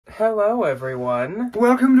Hello, everyone.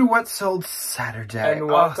 Welcome to What Sold Saturday. And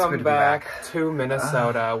welcome back to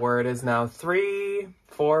Minnesota, where it is now 3,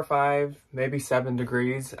 4, 5, maybe 7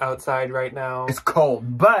 degrees outside right now. It's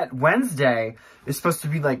cold, but Wednesday is supposed to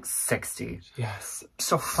be like 60. Yes.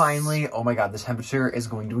 So finally, oh my god, the temperature is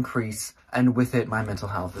going to increase, and with it, my mental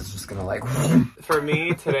health is just gonna like... For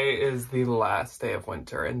me, today is the last day of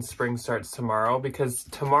winter, and spring starts tomorrow, because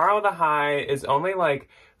tomorrow the high is only like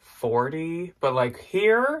 40, but like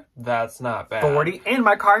here, that's not bad. 40, and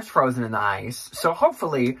my car's frozen in the ice, so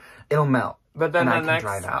hopefully it'll melt. But then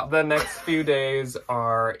the next few days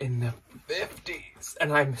are in the 50s,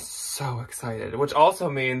 and I'm so excited, which also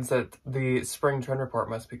means that the spring trend report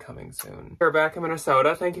must be coming soon. We're back in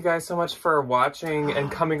Minnesota. Thank you guys so much for watching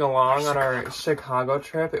and coming along on our Chicago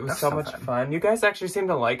trip. It was so much fun. You guys actually seem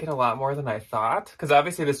to like it a lot more than I thought, because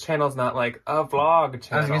obviously this channel is not like a vlog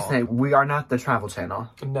channel. I was gonna say, we are not the travel channel.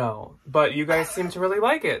 No, but you guys seem to really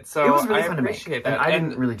like it, so it was really I fun appreciate to make. that. And I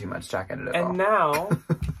didn't really do much Jack edit at all. And now,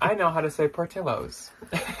 I know how to say Portillo's.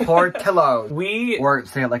 Portillo's. Or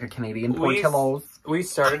say it like a Canadian, Portillo's. We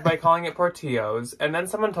started by calling it Portillo's, and then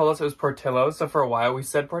someone told us it was Portillo's, so for a while we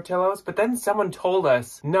said Portillo's, but then someone told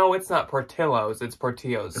us, no, it's not Portillo's, it's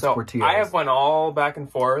Portillo's. So Portillo's. I have went all back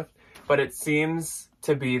and forth, but it seems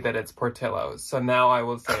to be that it's Portillo's, so now I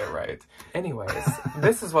will say it right. Anyways,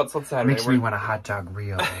 this is What Sold Saturday. Makes me want a hot dog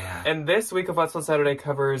real bad. And this week of What Sold Saturday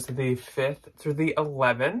covers the 5th through the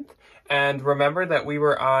 11th, and remember that we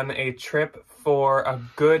were on a trip for a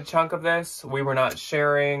good chunk of this. We were not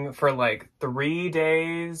sharing for like 3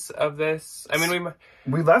 days of this. I mean,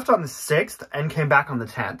 we left on the 6th and came back on the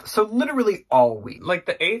 10th. So literally all week. Like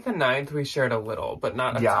the 8th and 9th, we shared a little, but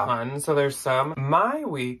not a ton. So there's some. My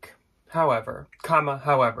week, however,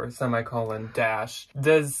 semicolon, dash,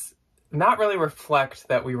 does not really reflect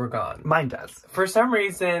that we were gone. Mine does. For some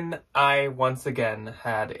reason, I once again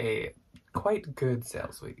had a quite good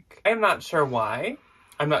sales week. I am not sure why.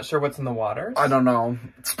 I'm not sure what's in the waters. I don't know.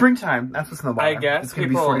 Springtime. That's what's in the water. I guess it's going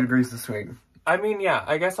to be 40 degrees this week. I mean, yeah.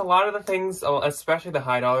 I guess a lot of the things, especially the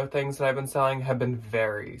high dollar things that I've been selling, have been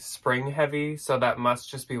very spring heavy. So that must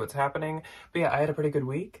just be what's happening. But yeah, I had a pretty good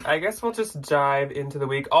week. I guess we'll just dive into the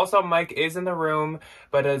week. Also, Mike is in the room,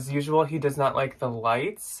 but as usual, he does not like the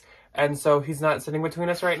lights. And so he's not sitting between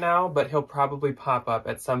us right now, but he'll probably pop up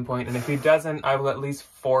at some point. And if he doesn't, I will at least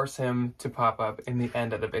force him to pop up in the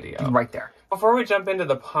end of the video. Right there. Before we jump into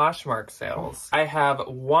the Poshmark sales, I have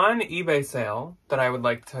one eBay sale that I would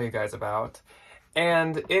like to tell you guys about.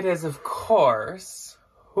 And it is, of course,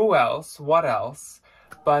 what else,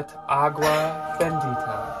 but Agua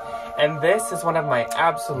Bendita. And this is one of my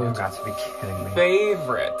absolute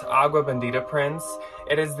favorite Agua Bendita prints.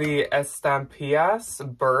 It is the Estampillas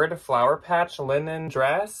bird flower patch linen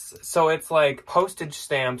dress. So it's like postage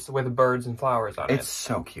stamps with birds and flowers on it. It's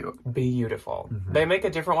so cute. Beautiful. They make a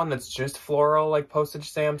different one that's just floral, like postage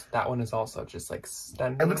stamps. That one is also just like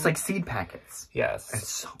stunning. It looks like seed packets. Yes. It's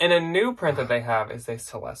so and a new print that they have is a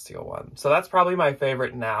celestial one. So that's probably my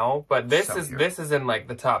favorite now, but this is in like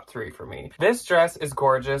the top 3 for me. This dress is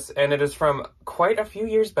gorgeous, and it is from quite a few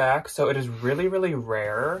years back, so it is really, really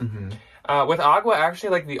rare. With Agua,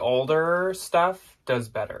 actually, like the older stuff does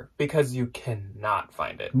better because you cannot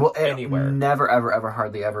find it anywhere. Never, ever,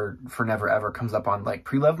 hardly ever comes up on like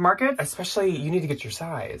pre-loved markets. Especially, you need to get your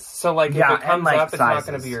size. So like, if it comes up, it's not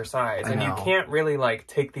going to be your size, and you can't really like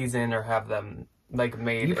take these in or have them like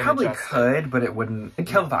made. You probably could, but it wouldn't. It'd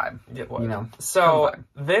kill the vibe. It would. You know. So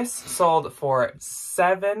this sold for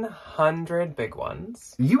 700 big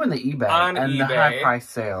ones. You and the eBay and the high price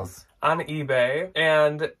sales. On eBay,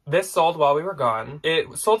 and this sold while we were gone.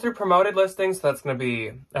 It sold through promoted listings, so that's going to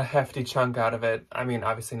be a hefty chunk out of it. I mean,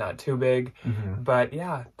 obviously not too big, but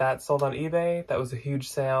yeah, that sold on eBay. That was a huge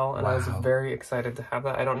sale, and I was very excited to have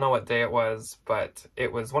that. I don't know what day it was, but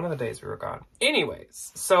it was one of the days we were gone.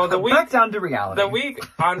 Anyways, so the week... Back down to reality. The week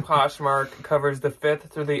on Poshmark covers the 5th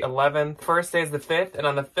through the 11th. First day is the 5th, and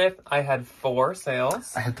on the 5th, I had 4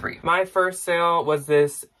 sales. I had 3. My first sale was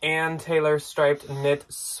this Ann Taylor striped knit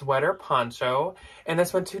sweater poncho, and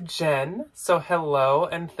this went to Jen, so hello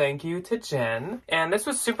and thank you to Jen. And this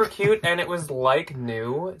was super cute, and it was like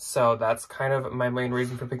new, so that's kind of my main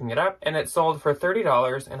reason for picking it up. And it sold for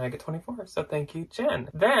 $30, and I get 24, so thank you, Jen.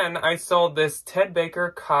 Then I sold this Ted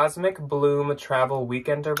Baker Cosmic Bloom Travel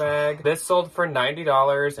Weekender bag. This sold for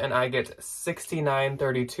 $90, and I get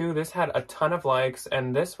 $69.32. This had a ton of likes,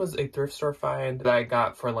 and this was a thrift store find that I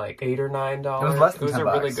got for like $8 or $9. It was less than $10. It was a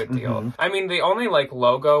really good deal. I mean, the only like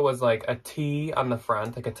logo was was like a T on the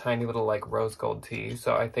front, like a tiny little like rose gold T.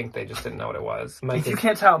 So I think they just didn't know what it was. If you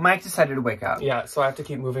can't tell, Mike decided to wake up. Yeah, so I have to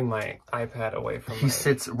keep moving my iPad away from He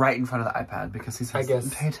sits right in front of the iPad because he says,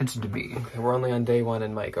 pay attention to me. Okay, we're only on day 1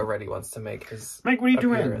 and Mike already wants to make his Mike, what are you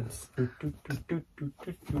appearance. doing?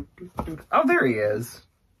 Oh, there he is.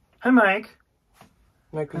 Hi, Mike.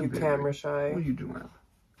 Mike, are you camera shy? What are you doing?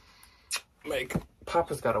 Mike,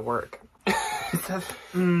 Papa's gotta work.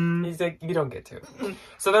 Mm. He's like, you don't get to.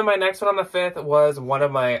 So then my next one on the 5th was one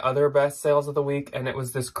of my other best sales of the week, and it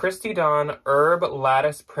was this Christy Dawn herb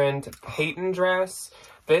lattice print Peyton dress.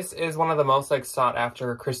 This is one of the most like sought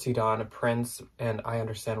after Christy Dawn prints, and I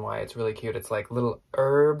understand why. It's really cute. It's like little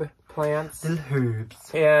herb plants. Little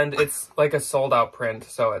herbs. And it's like a sold out print,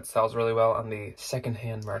 so it sells really well on the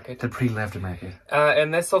secondhand market. The pre-left market.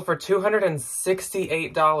 And this sold for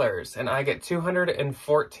 $268, and I get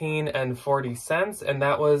 $214.40, and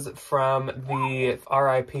that was from the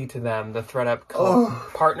RIP to them, the ThredUp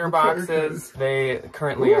partner boxes. They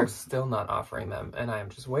currently are still not offering them, and I am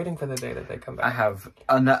just waiting for the day that they come back. I have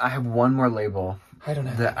one more label. I don't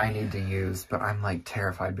know that I need to use, but I'm like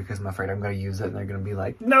terrified because I'm afraid I'm going to use it and they're going to be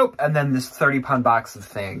like, nope. And then this 30-pound box of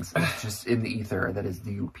things is just in the ether that is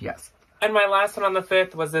the UPS. And my last one on the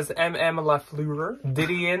 5th was this MM Lafleur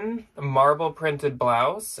Didion marble printed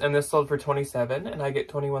blouse, and this sold for $27, and I get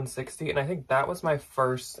 $21.60, and I think that was my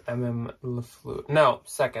first MM Lafleur. No,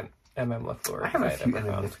 second MM Lafleur. I have a few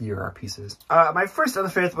MM Lafleur pieces. My first on the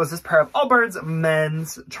 5th was this pair of Allbirds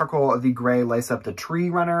men's charcoal the gray lace up the tree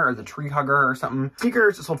runner or the tree hugger or something.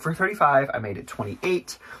 Sneakers sold for $35. I made it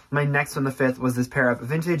 $28. My next on the 5th was this pair of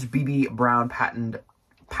vintage BB Brown patterned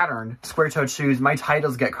square-toed shoes. My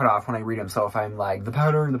titles get cut off when I read them, so if I'm like, the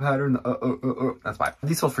pattern, that's fine.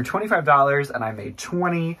 These sold for $25, and I made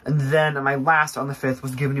 $20. And then my last on the 5th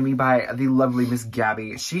was given to me by the lovely Miss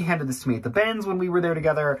Gabby. She handed this to me at the Benz when we were there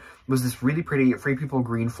together. It was this really pretty Free People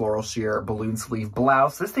green floral sheer balloon sleeve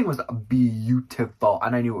blouse. This thing was beautiful,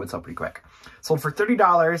 and I knew it would sell pretty quick. Sold for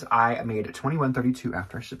 $30. I made $21.32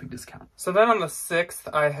 after a shipping discount. So then on the 6th,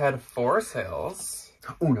 I had 4 sales.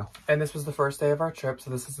 Oh no. And this was the first day of our trip, so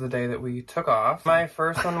this is the day that we took off. My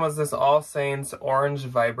first one was this All Saints Orange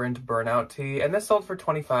Vibrant Burnout tee, and this sold for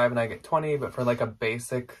 $25 and I get $20, but for like a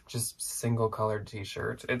basic, just single colored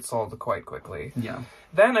t-shirt, it sold quite quickly. Yeah.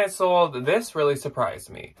 Then I sold, this really surprised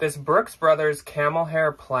me, this Brooks Brothers Camel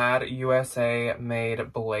Hair Plaid USA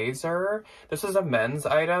made blazer. This was a men's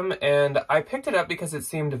item, and I picked it up because it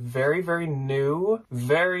seemed very, very new,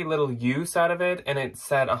 very little use out of it, and it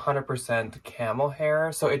said 100% camel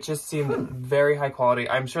hair, so it just seemed very high quality.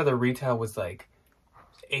 I'm sure the retail was like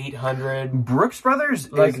 $800. Brooks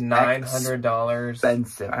Brothers like is $900.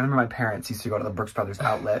 expensive. I remember my parents used to go to the Brooks Brothers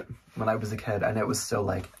outlet when I was a kid, and it was still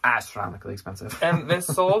like astronomically expensive. And this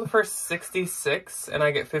sold for $66, and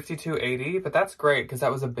I get $52.80, but that's great because that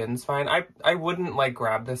was a bins find. I wouldn't like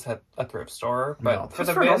grab this at a thrift store, but no, for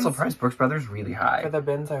the bins, also priced Brooks Brothers really high. For the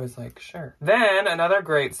bins, I was like, sure. Then another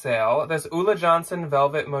great sale, this Ula Johnson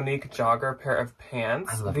Velvet Monique jogger pair of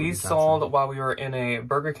pants. These sold while we were in a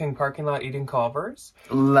Burger King parking lot eating Culver's.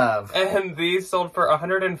 Love. And these sold for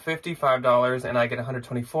 $155, and I get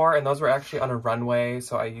 $124, and those were actually on a runway,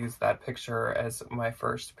 so I used that picture as my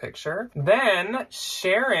first picture. Then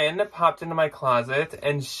Sharon popped into my closet,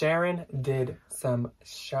 and Sharon did some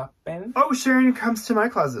shopping. Oh, Sharon comes to my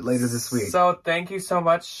closet later this week. So thank you so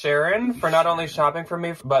much, Sharon, for not only shopping for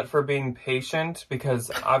me, but for being patient,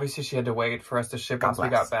 because obviously she had to wait for us to ship once we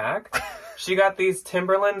got back. She got these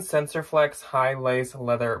Timberland SensorFlex high lace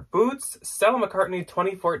leather boots, Stella McCartney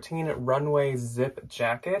 2014 runway zip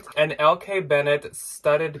jacket, and LK Bennett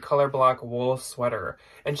studded color block wool sweater.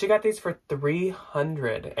 And she got these for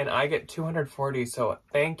 $300, and I get $240. So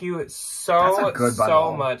thank you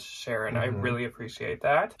so much, Sharon. I really appreciate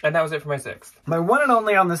that. And that was it for my 6th. My one and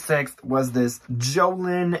only on the 6th was this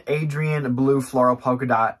Jolyn Adrian blue floral polka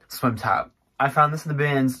dot swim top. I found this in the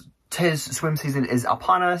bins. Tis swim season is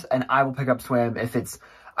upon us, and I will pick up swim if it's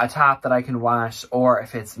a top that I can wash or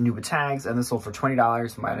if it's new with tags. And this sold for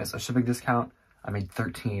 $20 minus a shipping discount. I made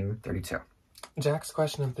 $13.32. Jack's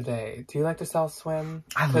question of the day: do you like to sell swim?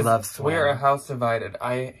 I love swim. We're a house divided.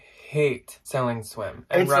 I hate selling swim,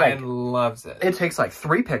 and Ryan loves it. It takes like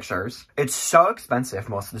 3 pictures. It's so expensive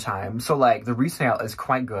most of the time, so like the resale is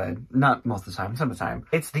quite good. Not most of the time, some of the time.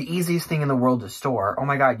 It's the easiest thing in the world to store. Oh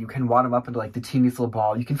my god, you can wad them up into like the teeniest little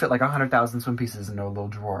ball. You can fit like 100,000 swim pieces into a little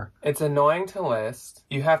drawer. It's annoying to list.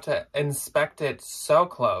 You have to inspect it so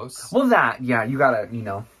close. Well, yeah, you gotta, you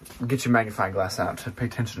know, get your magnifying glass out to pay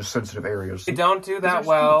attention to sensitive areas. You don't do that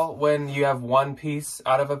well when you have one piece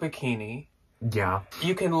out of a bikini. Yeah.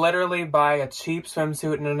 You can literally buy a cheap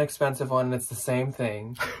swimsuit and an expensive one, and it's the same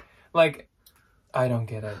thing. Like, I don't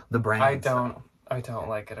get it. The brand. I don't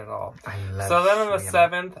like it at all. I love So then on the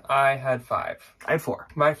Shriana. 7th, I had 5. I had 4.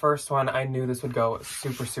 My first one, I knew this would go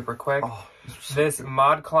super, super quick. Oh, This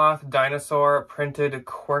ModCloth dinosaur printed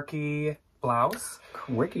quirky blouse.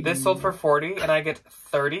 Quickie. This sold for 40 and I get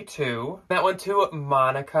 32. That went to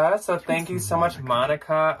Monica. So thank you so much,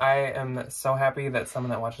 Monica. I am so happy that someone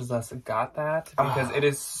that watches us got that because it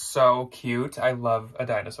is so cute. I love a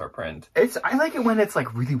dinosaur print. I like it when it's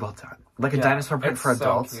like really well done. Like a dinosaur print for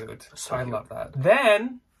adults. So cute. So I cute. love that.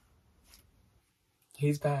 Then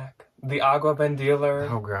he's back. The Agua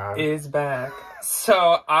Bendealer is back.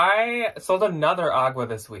 So I sold another Agua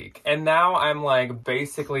this week. And now I'm like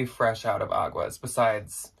basically fresh out of Aguas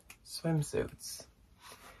besides swimsuits.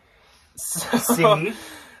 So, See?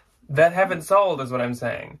 that haven't sold is what I'm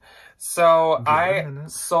saying. So I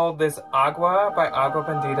sold this Agua by Agua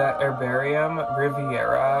Bendita Herbarium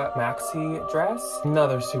Riviera maxi dress.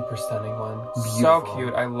 Another super stunning one. Beautiful. So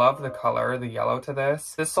cute. I love the color, the yellow to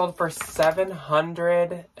this. This sold for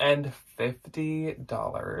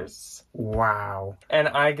 $750. Wow. And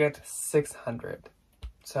I get 600.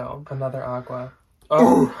 So another Agua.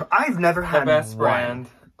 Oh, I've never had the best one. brand.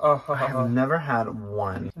 Oh, I've never had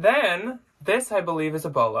one. Then, this I believe is a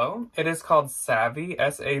bolo. It is called Savvy,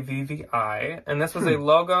 S-A-V-V-I, and this was a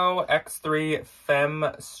Logo X3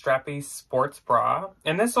 Femme Strappy Sports Bra.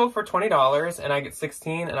 And this sold for $20, and I get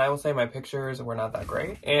 16, and I will say my pictures were not that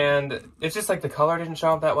great. And it's just like the color didn't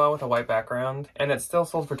show up that well with a white background, and it still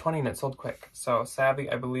sold for 20, and it sold quick. So Savvy,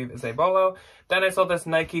 I believe, is a bolo. Then I sold this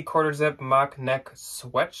Nike quarter zip mock neck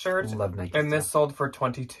sweatshirt. Love Nike. And this sold for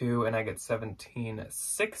 22 and I get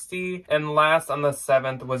 17.60. And last on the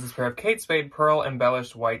 7th was this pair of Kate Spade pearl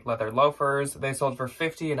embellished white leather loafers. They sold for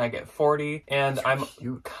 50 and I get 40. And I'm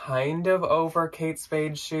kind of over Kate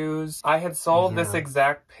Spade shoes. I had sold this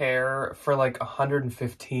exact pair for like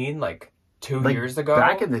 115 like 2 years ago.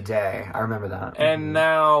 Back in the day, I remember that. And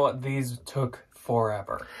now these took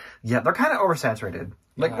forever. Yeah, they're kind of oversaturated.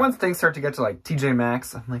 Like, once things start to get to, like, TJ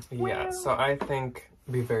Maxx, I'm like, well. Yeah, so I think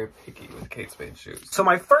be very picky with Kate Spade shoes. So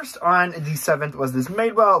my first on the 7th was this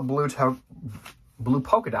Madewell blue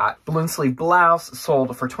polka dot balloon sleeve blouse,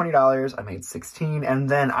 sold for $20. I made 16. And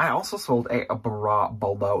then I also sold a bra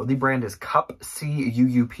bolo. The brand is Cup,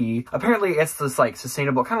 C-U-U-P. Apparently, it's this, like,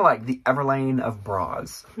 sustainable, kind of like the Everlane of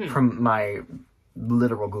bras from my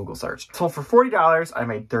literal Google search. Sold for $40. I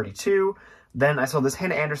made 32. Then I sold this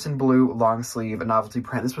Hannah Anderson blue long sleeve, a novelty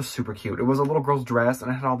print. This was super cute. It was a little girl's dress,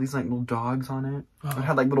 and it had all these like little dogs on it. It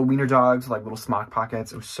had like little wiener dogs, like little smock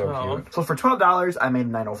pockets. It was so cute. So for $12, I made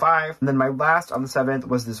 $9.05. And then my last on the 7th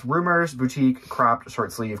was this Rumors boutique cropped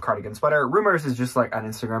short sleeve cardigan sweater. Rumors is just like an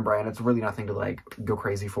Instagram brand. It's really nothing to like go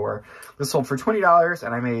crazy for. This sold for $20,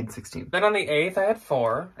 and I made 16. Then on the 8th, I had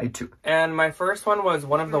 4. I had 2. And my first one was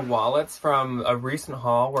one of the wallets from a recent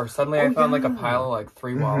haul where suddenly I found like a pile of like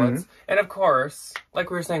 3 wallets. And of course,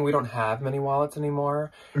 like we were saying, we don't have many wallets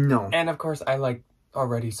anymore. No. And of course, I like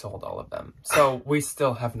already sold all of them. So we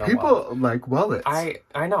still have no People wallets. like wallets. I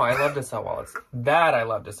know, I love to sell wallets. That I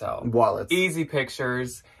love to sell. Wallets. Easy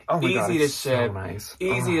pictures. Oh my God, easy to it's ship. so nice.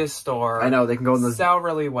 Easy to store. I know, they can go in the... Sell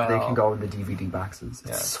really well. They can go in the DVD boxes.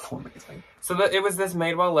 It's so amazing. So it was this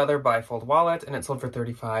Madewell leather bifold wallet, and it sold for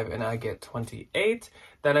 $35, and I get 28.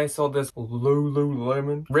 Then I sold this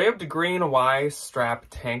Lululemon ribbed green Y strap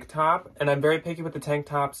tank top, and I'm very picky with the tank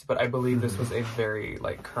tops, but I believe this was a very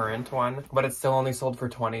like current one, but it still only sold for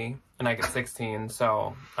 20, and I get 16,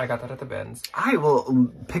 so I got that at the bins. I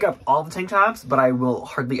will pick up all the tank tops, but I will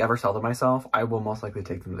hardly ever sell them myself. I will most likely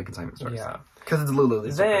take them to the consignment stores. Yeah. Because it's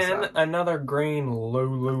Lulu. Then another green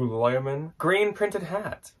Lululemon green printed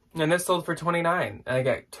hat. And this sold for $29, and I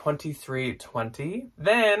got $23.20.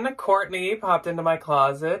 Then Courtney popped into my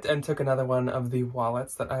closet and took another one of the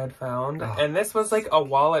wallets that I had found. Oh, and this was like a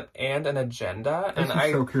wallet and an agenda. And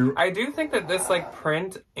so cute. I do think that this like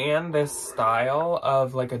print and this style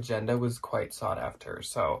of like agenda was quite sought after.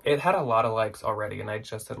 So it had a lot of likes already, and I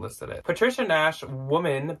just had listed it. Patricia Nash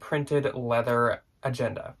woman printed leather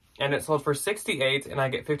agenda. And it sold for $68, and I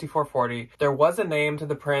get $54.40. There was a name to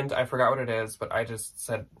the print. I forgot what it is, but I just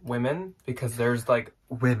said women because there's like...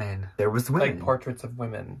 Women. There was women. Like portraits of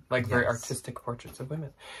women. Like very artistic portraits of women.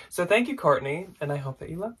 So thank you, Courtney, and I hope that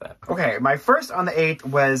you love that. Okay, my first on the 8th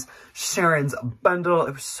was Sharon's bundle.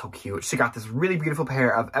 It was so cute. She got this really beautiful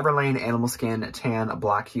pair of Everlane Animal Skin tan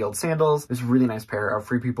black-heeled sandals. This really nice pair of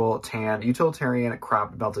Free People tan utilitarian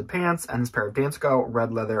cropped belted pants, and this pair of Dansko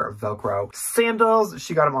red leather Velcro sandals.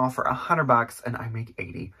 She got them all for $100, and I make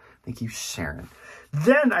 80. Thank you, Sharon.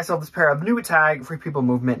 Then I sold this pair of New Tag Free People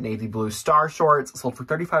Movement Navy Blue Star Shorts. Sold for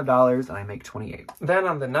 $35 and I make $28. Then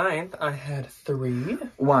on the 9th, I had 3.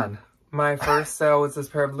 One. My first sale was this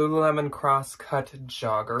pair of Lululemon cross-cut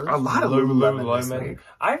joggers. A lot of Lululemon this week.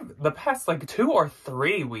 The past like 2 or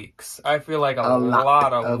 3 weeks, I feel like a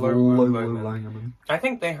lot of Lululemon. I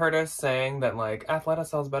think they heard us saying that like Athleta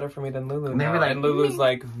sells better for me than Lulu now. Like, and Lulu's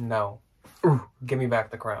like, no. Ooh. Give me back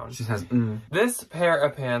the crown. She says, This pair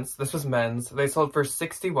of pants, this was men's, they sold for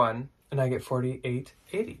 $61 and I get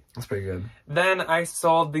 $48.80. That's pretty good. Then I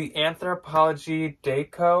sold the Anthropologie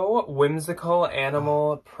Deco Whimsical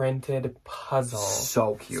Animal Printed Puzzle.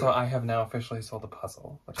 So cute. So I have now officially sold a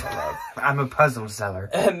puzzle, which I love. I'm a puzzle seller.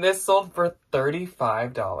 And this sold for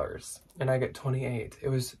 $35 and I get $28. It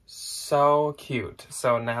was so cute.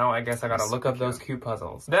 So now I guess I gotta look up those cute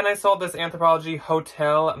puzzles. Then I sold this Anthropologie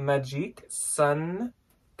Hotel Magique Sun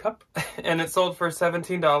Cup and it sold for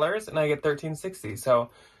 $17 and I get $13.60. So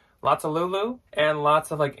lots of Lulu and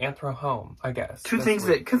lots of like Anthro Home, I guess. Two things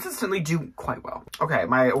that consistently do quite well. Okay,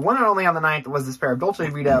 my one and only on the 9th was this pair of Dolce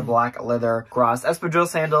Vita black leather cross espadrille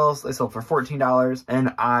sandals. They sold for $14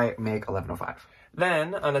 and I make $11.05.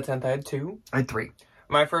 Then on the 10th I had 2. I had 3.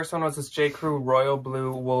 My first one was this J. Crew Royal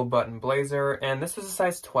Blue Wool Button Blazer, and this was a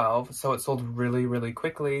size 12, so it sold really, really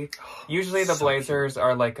quickly. Usually the blazers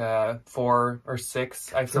are like a 4 or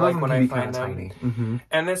 6, I feel like, when I find them. Tiny.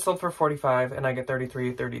 And this sold for $45, and I get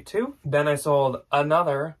 $33.32. Then I sold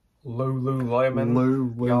another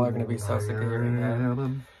Lululemon. Y'all are going to be so sick of hearing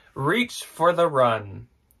that. Reach for the Run.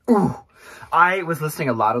 Ooh. I was listening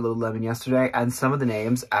a lot of Lululemon yesterday, and some of the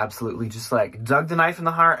names absolutely just, like, dug the knife in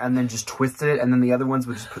the heart and then just twisted it, and then the other ones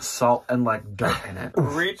would just put salt and, like, dirt in it.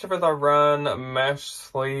 Reach for the Run mesh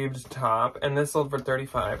sleeved top, and this sold for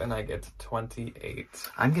 $35, and I get $28.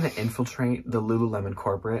 I'm gonna infiltrate the Lululemon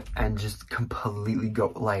corporate and just completely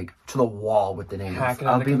go, like, to the wall with the names. Hack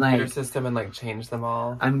into the computer system and, like, change them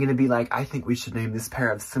all. I'm gonna be like, I think we should name this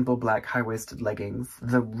pair of simple black high-waisted leggings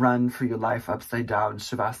the Run for Your Life Upside Down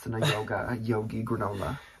Shavasana Yoga Yogi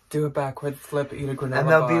Granola. Do a backward flip, eat a granola And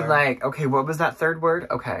they'll bar. be like, okay, what was that third word?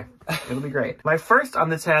 Okay, it'll be great. My first on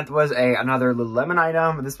the 10th was another Lululemon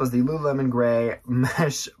item. This was the Lululemon Gray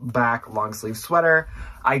Mesh Back Long Sleeve Sweater.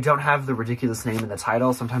 I don't have the ridiculous name in the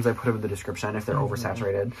title. Sometimes I put them in the description if they're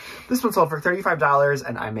oversaturated. This one sold for $35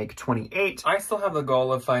 and I make $28. I still have the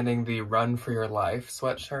goal of finding the Run for Your Life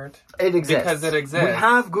sweatshirt. It exists. Because it exists. We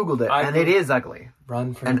have Googled it and it is ugly.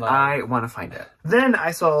 Run for Your Life. And I want to find it. Then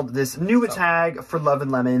I sold this New Tag for Love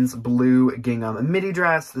and Lemons blue gingham midi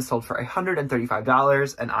dress. This sold for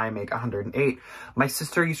 $135 and I make $108. My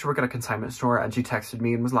sister used to work at a consignment store and she texted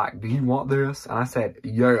me and was like, do you want this? And I said,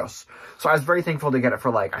 yes. So I was very thankful to get it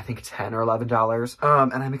for like, I think $10 or $11.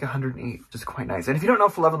 And I make $108, which is quite nice. And if you don't know,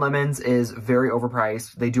 For Love and Lemons is very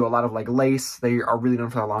overpriced. They do a lot of like lace. They are really known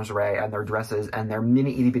for their lingerie and their dresses and they're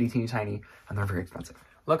mini itty bitty teeny tiny and they're very expensive.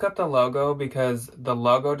 Look up the logo because the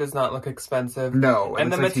logo does not look expensive. No.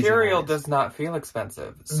 And the material does not feel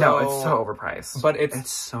expensive. So, no, it's so overpriced. But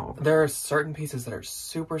it's so overpriced. There are certain pieces that are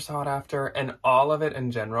super sought after and all of it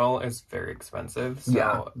in general is very expensive. So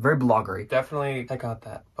yeah, very bloggery. Definitely take out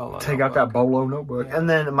that bolo notebook. Take out that bolo notebook. Yeah. And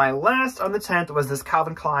then my last on the 10th was this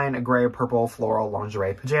Calvin Klein gray purple floral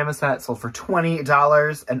lingerie pajama set. Sold for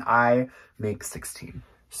 $20 and I make $16.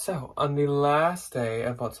 So, on the last day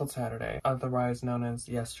of what's on Saturday, otherwise known as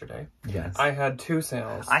yesterday, yes, I had 2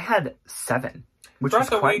 sales. I had 7, which was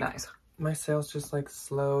quite nice. My sales just like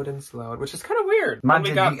slowed and slowed, which is kind of weird. Mine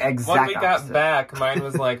did the exact When we got back, mine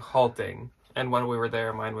was like halting. And when we were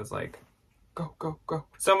there, mine was like, go, go, go.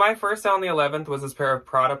 So my first sale on the 11th was this pair of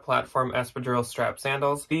Prada platform espadrille strap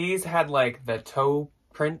sandals. These had like the toe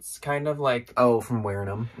prints kind of like from wearing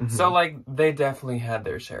them. So like they definitely had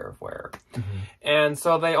their share of wear. And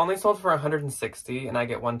so they only sold for $160 and I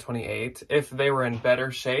get $128. If they were in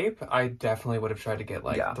better shape, I definitely would have tried to get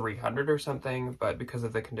like $300 or something, but because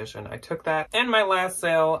of the condition I took that. And my last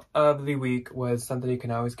sale of the week was something you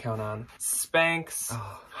can always count on. Spanx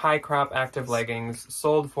high crop active leggings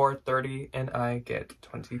sold for $30 and I get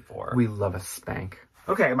 $24. We love a Spank.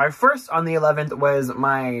 Okay, my first on the 11th was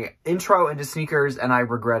my intro into sneakers, and I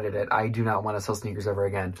regretted it. I do not want to sell sneakers ever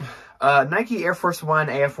again. Nike Air Force One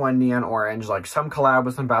AF1 Neon Orange, like some collab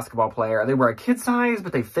with some basketball player. They were a kid size,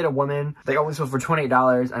 but they fit a woman. They only sold for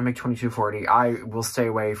 $28. I make $22.40. I will stay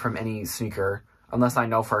away from any sneaker unless I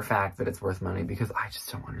know for a fact that it's worth money, because I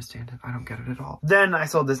just don't understand it. I don't get it at all. Then I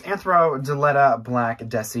sold this Anthro Diletta Black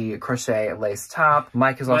Desi crochet lace top.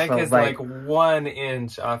 Mike is also like 1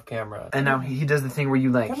 inch off camera. And now he does the thing where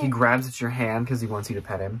you he grabs at your hand because he wants you to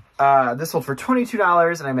pet him. This sold for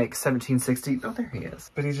 $22 and I make $17.60. Oh, there he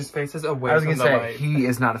is. But he just faces away from the light. He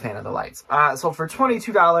is not a fan of the lights. Sold for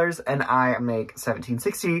 $22 and I make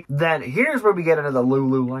 $17.60. Then here's where we get into the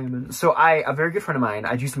Lululemon. So a very good friend of mine,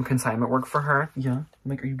 I do some consignment work for her. Yeah.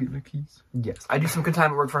 Mike, are you getting my keys? Yes. I do some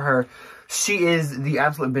consignment work for her. She is the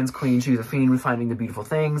absolute bins queen. She's a fiend with finding the beautiful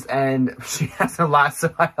things, and she has a lot,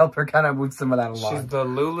 so I help her kind of move some of that along. She's the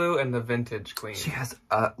Lulu and the vintage queen. She has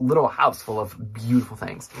a little house full of beautiful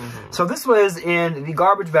things. So this was in the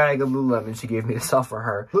garbage bag of Lululemon she gave me to sell for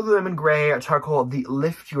her. Lululemon Gray Charcoal, the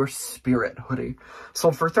Lift Your Spirit hoodie.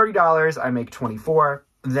 Sold for $30, I make $24.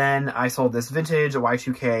 Then I sold this vintage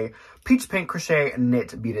Y2K peach pink crochet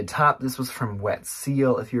knit beaded top. This was from Wet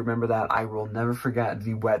Seal. If you remember that, I will never forget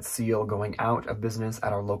the Wet Seal going out of business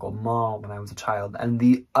at our local mall when I was a child and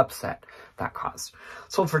the upset that caused.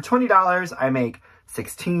 Sold for $20, I make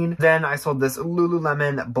 $16. Then I sold this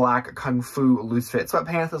Lululemon black Kung Fu loose fit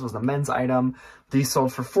sweatpants. This was a men's item. These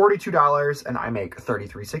sold for $42 and I make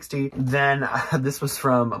 $33.60. Then this was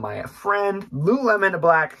from my friend. Lululemon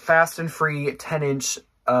black fast and free 10-inch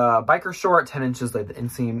biker short, 10 inches like the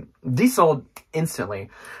inseam. These sold instantly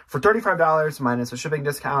for $35 minus a shipping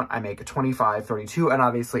discount. I make $25.32, and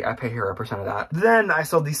obviously I pay her a percent of that. Then I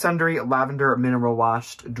sold the Sundry lavender mineral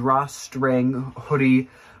washed drawstring hoodie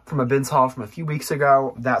from a bins haul from a few weeks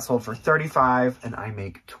ago. That sold for $35 and I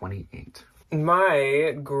make $28.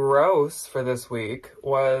 My gross for this week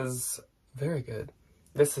was very good.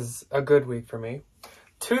 This is a good week for me.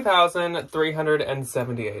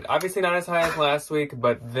 2,378. Obviously not as high as last week,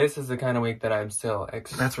 but this is the kind of week that I'm still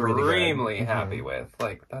extremely happy with.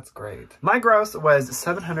 Like, that's great. My gross was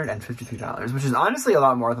 $753, which is honestly a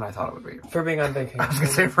lot more than I thought it would be. For being on vacation. I was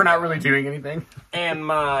gonna say, for not really doing anything. And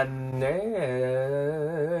my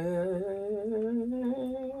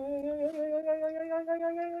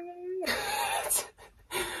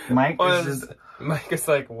Mike is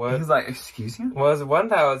like, what? He's like, excuse you? Was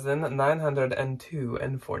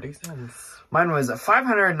 $1,902.40. Mine was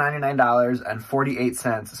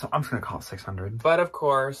 $599.48, so I'm just gonna call it $600. But of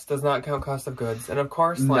course, does not count cost of goods. And of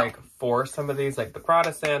course, like, for some of these, like the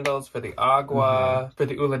Prada sandals, for the Agua, for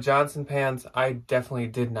the Ula Johnson pants, I definitely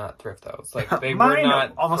did not thrift those. Like, they were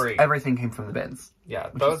not almost free. Everything came from the bins. Yeah,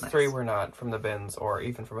 those three were not from the bins or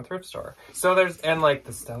even from a thrift store. So and like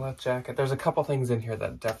the Stella jacket, there's a couple things in here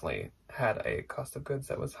that definitely had a cost of goods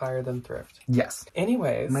that was higher than thrift. Yes.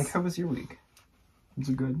 Anyways. Mike, how was your week? Was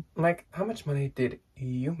it good? Mike, how much money did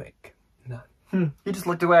you make? None. You just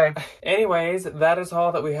looked away. Anyways, that is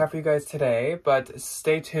all that we have for you guys today, but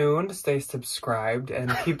stay tuned, stay subscribed, and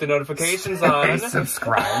keep the notifications on. Stay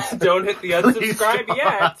subscribed. Don't hit the unsubscribe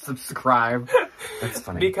yet. Subscribe. That's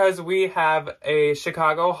funny. Because we have a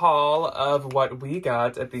Chicago haul of what we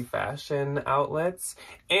got at the fashion outlets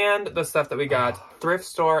and the stuff that we got thrift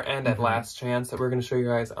store and at Last Chance that we're going to show you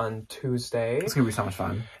guys on Tuesday. It's going to be so much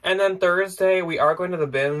fun. And then Thursday, we are going to the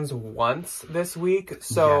bins once this week,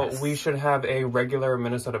 so we should have a regular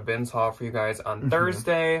Minnesota bins haul for you guys on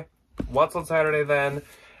Thursday. What's on Saturday then?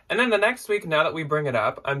 And then the next week, now that we bring it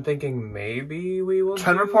up, I'm thinking maybe we will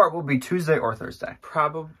Trend report will be Tuesday or Thursday.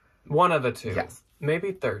 Probably one of the two. Yes.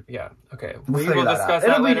 Maybe third. Yeah. Okay. We will discuss that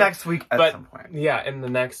later. It'll be next week at some point. Yeah, in the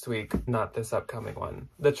next week, not this upcoming one.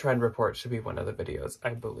 The trend report should be one of the videos,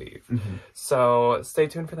 I believe. So stay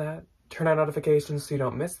tuned for that. Turn on notifications so you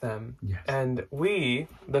don't miss them. Yes. And we,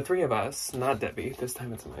 the three of us, not Debbie, this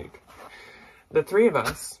time it's Mike. The three of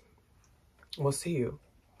us will see you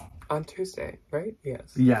on Tuesday, right?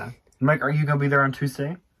 Yes. Yeah. Mike, are you going to be there on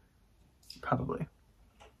Tuesday? Probably.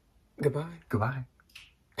 Goodbye. Goodbye.